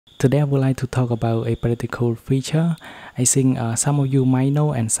Today I would like to talk about a pretty cool feature. I think some of you might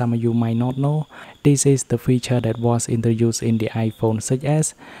know and some of you might not know. This is the feature that was introduced in the iPhone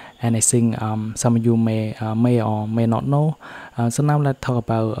 6s, and I think some of you may or may not know. So now let's talk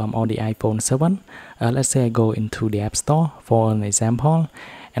about on the iPhone 7. Let's say I go into the App Store for an example,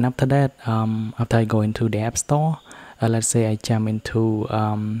 and after that, after I go into the App Store, let's say I jump into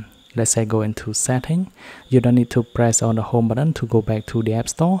let's say go into setting. You don't need to press on the home button to go back to the App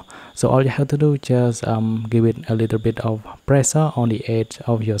Store. So all you have to do is just give it a little bit of pressure on the edge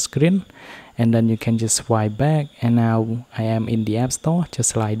of your screen, and then you can just swipe back, and now I am in the App Store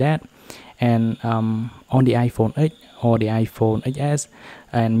just like that. And on the iPhone 8 or the iPhone 8s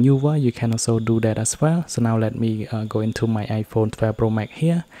and newer, you can also do that as well. So now let me go into my iPhone 12 Pro Max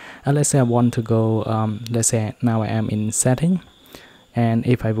here, and let's say I want to go let's say now I am in setting. And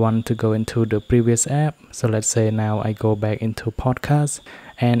if I want to go into the previous app, so let's say now I go back into podcast,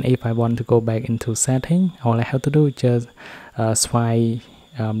 and if I want to go back into setting, all I have to do is just swipe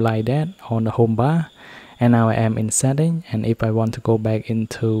like that on the home bar, and now I am in setting. And if I want to go back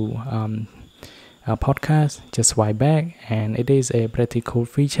into a podcast, just swipe back, and it is a pretty cool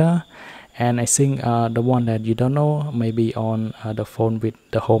feature. And I think the one that you don't know maybe on the phone with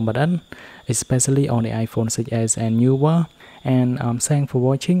the home button, especially on the iPhone 6s and newer. And thanks for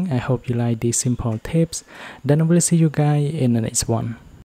watching. I hope you like these simple tips. Then I will see you guys in the next one.